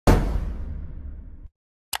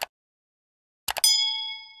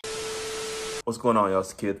What's going on, y'all?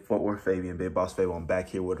 It's the kid, Fort Worth Fabian, Big Boss Fabian. I'm back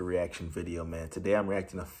here with a reaction video, man. Today I'm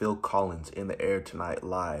reacting to Phil Collins In the Air Tonight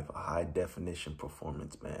live, a high definition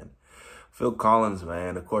performance, man. Phil Collins,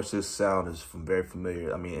 man. Of course, this sound is very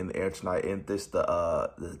familiar. I mean, In the Air Tonight, isn't this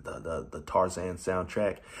the Tarzan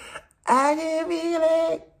soundtrack? I can feel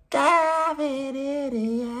it coming in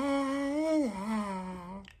the air.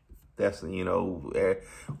 That's, you know,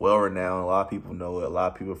 well renowned. A lot of people know it. A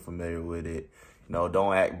lot of people are familiar with it. You know,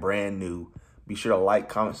 don't act brand new. Be sure to like,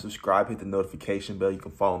 comment, subscribe, hit the notification bell. You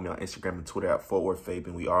can follow me on Instagram and Twitter at Fort Worth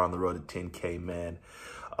Fabian. We are on the road to 10K, man.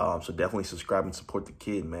 So definitely subscribe and support the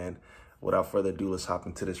kid, man. Without further ado, let's hop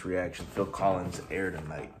into this reaction. Phil Collins, Air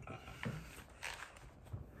Tonight.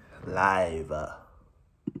 Live.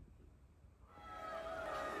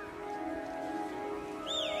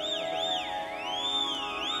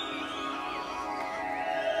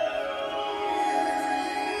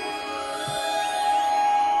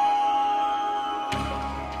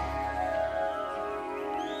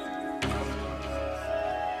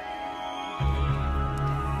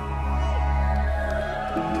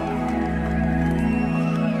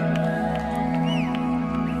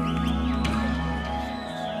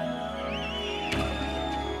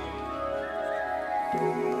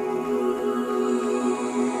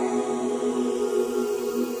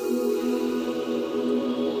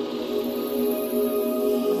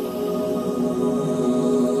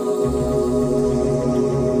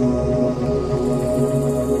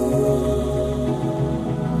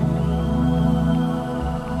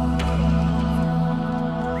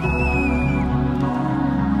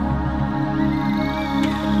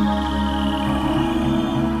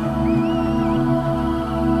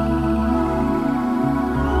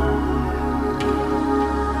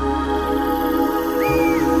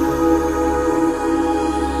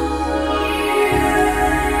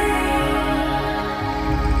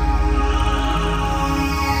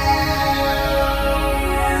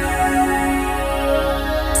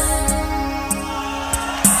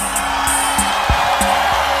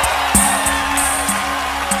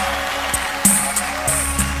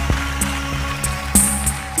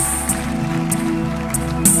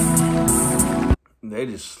 They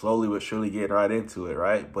just slowly but surely getting right into it,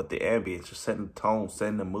 right? But the ambience, just setting the tone,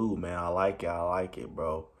 setting the mood, man. I like it. I like it,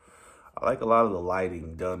 bro. I like a lot of the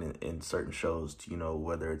lighting done in certain shows, you know,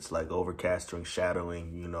 whether it's like overcasting,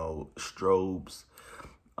 shadowing, you know, strobes,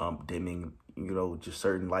 dimming, you know, just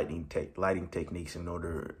certain lighting techniques in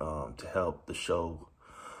order to help the show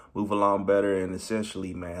move along better and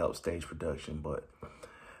essentially, man, help stage production. But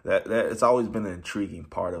that it's always been an intriguing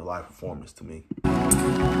part of live performance to me.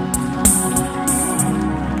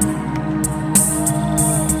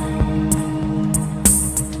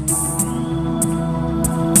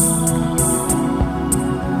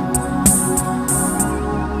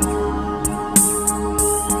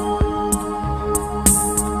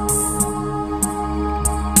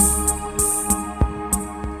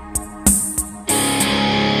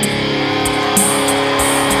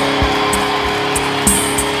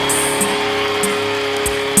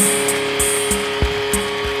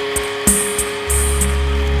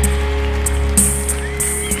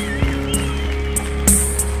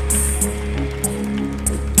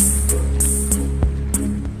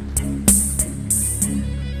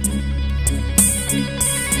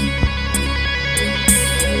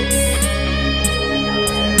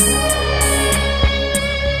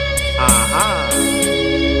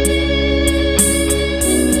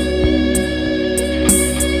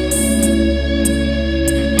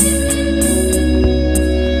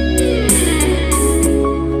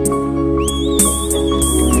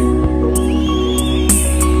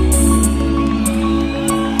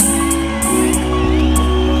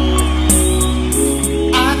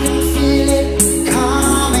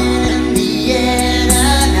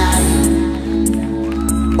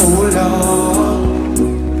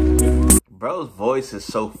 Bro's voice is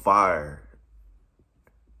so fire.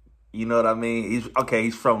 You know what I mean?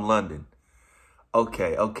 He's from London.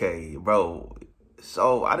 Okay, bro.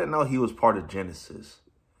 So I didn't know he was part of Genesis.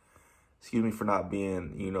 Excuse me for not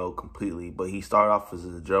being, you know, completely, but he started off as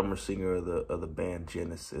the drummer singer of the band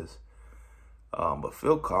Genesis. But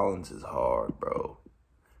Phil Collins is hard, bro.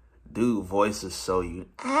 Dude, voice is so unique.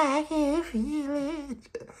 I can feel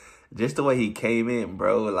it. Just the way he came in,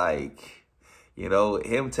 bro, like, you know,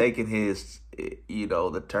 him taking his, you know,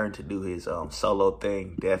 the turn to do his solo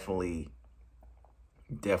thing definitely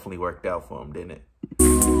worked out for him, didn't it?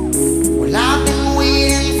 Well, I've been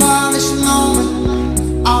waiting for this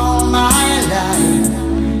moment all my life.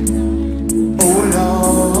 Oh,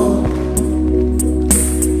 Lord.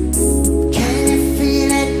 Can you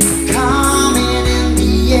feel it coming in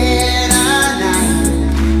the air tonight?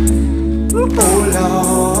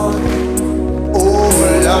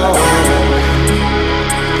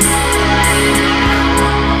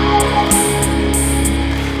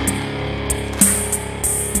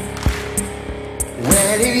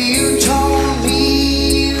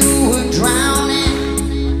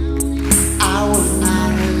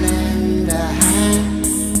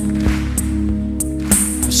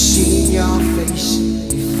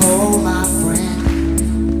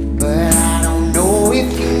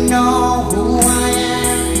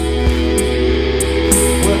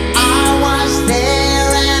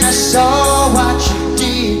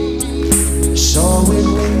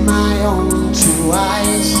 your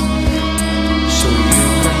eyes, so you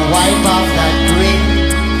can wipe off that grin.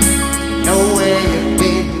 Know where you've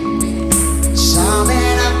been. Some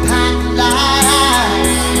in a packed life,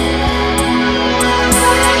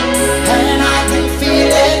 and I can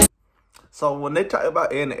feel it. So when they talk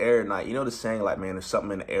about in the air tonight, you know the saying like, man, there's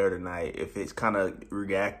something in the air tonight. If it's kind of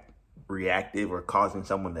reactive or causing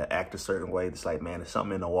someone to act a certain way, it's like, man, there's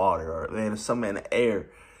something in the water, or man, there's something in the air,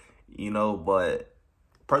 you know. But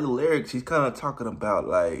per the lyrics, he's kind of talking about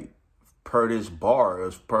like per this bar,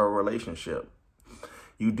 it's per relationship.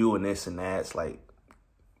 You doing this and that, it's like,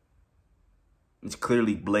 it's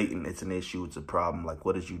clearly blatant. It's an issue. It's a problem. Like,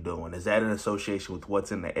 what is you doing? Is that in association with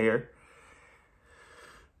what's in the air?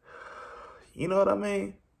 You know what I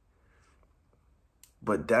mean?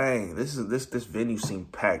 But dang, this venue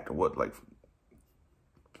seemed packed. What, like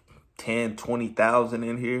 10, 20,000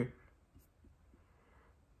 in here?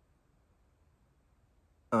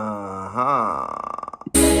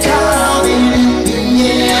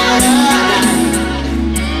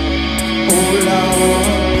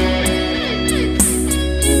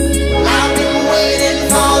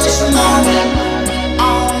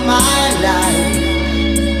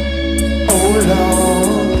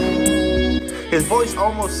 His voice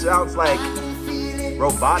almost sounds like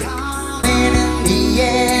robotic. I've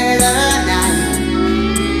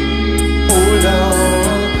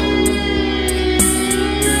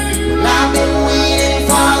been waiting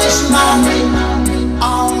for this moment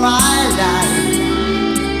all my life.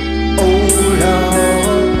 Oh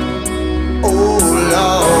Lord, oh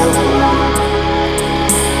Lord.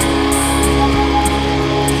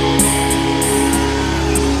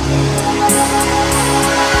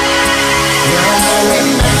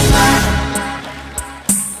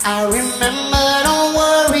 I remember, don't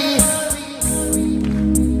worry.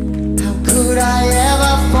 How could I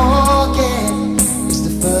ever forget? It's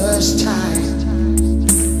the first time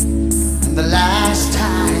and the last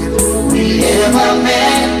time we ever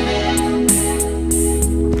met.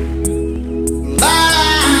 But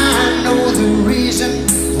I know the reason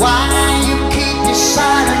why you keep your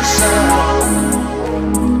silence up.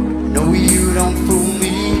 No, you don't fool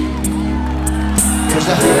me, 'cause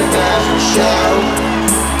the hurt doesn't show.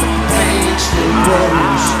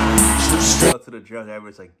 To the drug,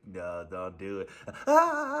 everybody's like, no, don't do it.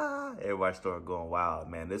 Everybody started going wild,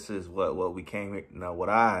 man. This is what we came here, what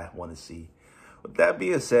I want to see. With that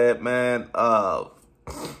being said, man,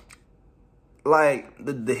 like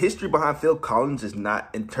the history behind Phil Collins is not,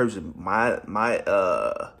 in terms of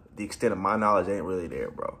the extent of my knowledge, ain't really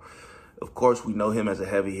there, bro. Of course, we know him as a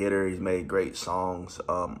heavy hitter. He's made great songs.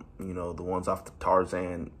 You know, the ones off the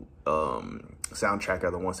Tarzan soundtrack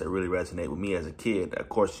are the ones that really resonate with me as a kid. Of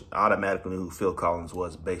course, I automatically knew who Phil Collins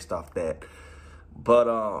was based off that. But,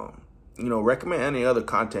 you know, recommend any other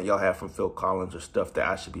content y'all have from Phil Collins or stuff that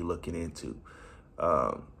I should be looking into.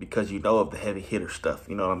 Because you know of the heavy hitter stuff,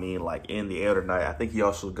 you know what I mean? Like In the Air Tonight. I think he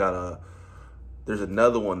also got there's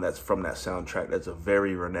another one that's from that soundtrack that's a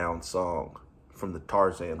very renowned song from the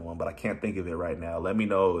Tarzan one, but I can't think of it right now. Let me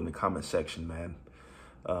know in the comment section, man.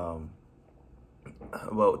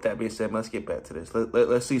 Well, with that being said, let's get back to this.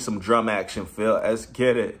 Let's see some drum action, Phil. Let's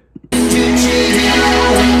get it.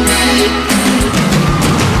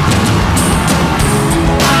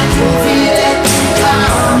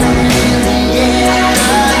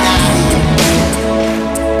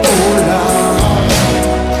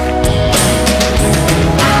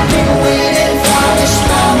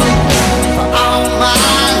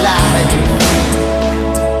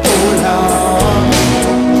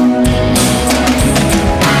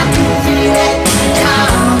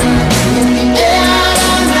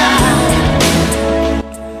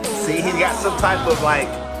 Type of like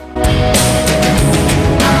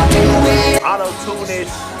auto-tune-ish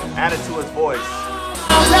added to his voice.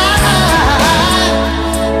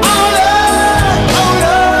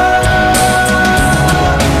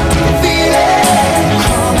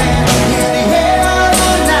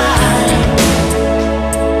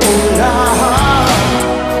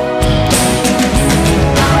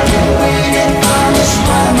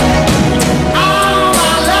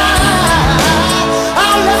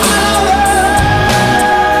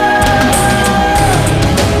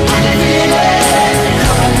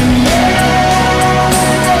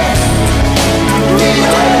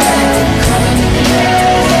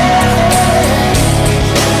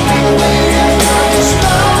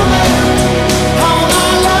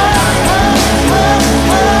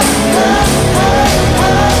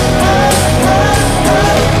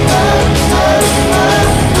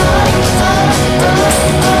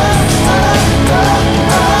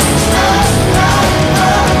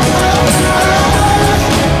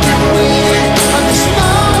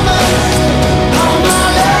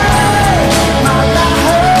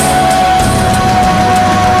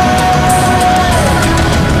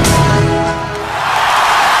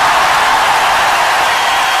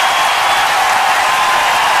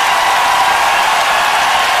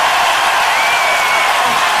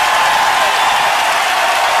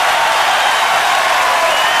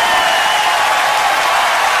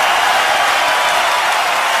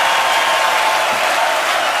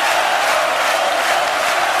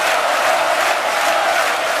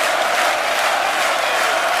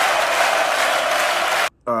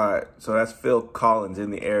 So that's Phil Collins,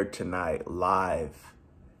 In the Air Tonight, live.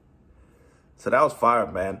 So that was fire,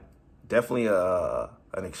 man. Definitely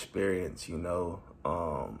an experience, you know,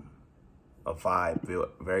 a vibe,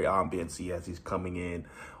 very ambience-y as he's coming in,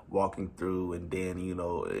 walking through, and then, you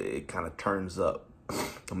know, it kind of turns up.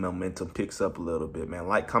 The momentum picks up a little bit, man.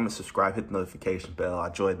 Like, comment, subscribe, hit the notification bell. I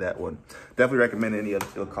enjoyed that one. Definitely recommend any other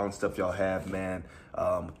Phil Collins stuff y'all have, man.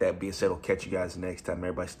 With that being said, I'll catch you guys next time.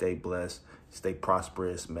 Everybody stay blessed, stay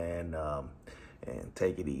prosperous, man, and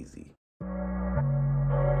take it easy.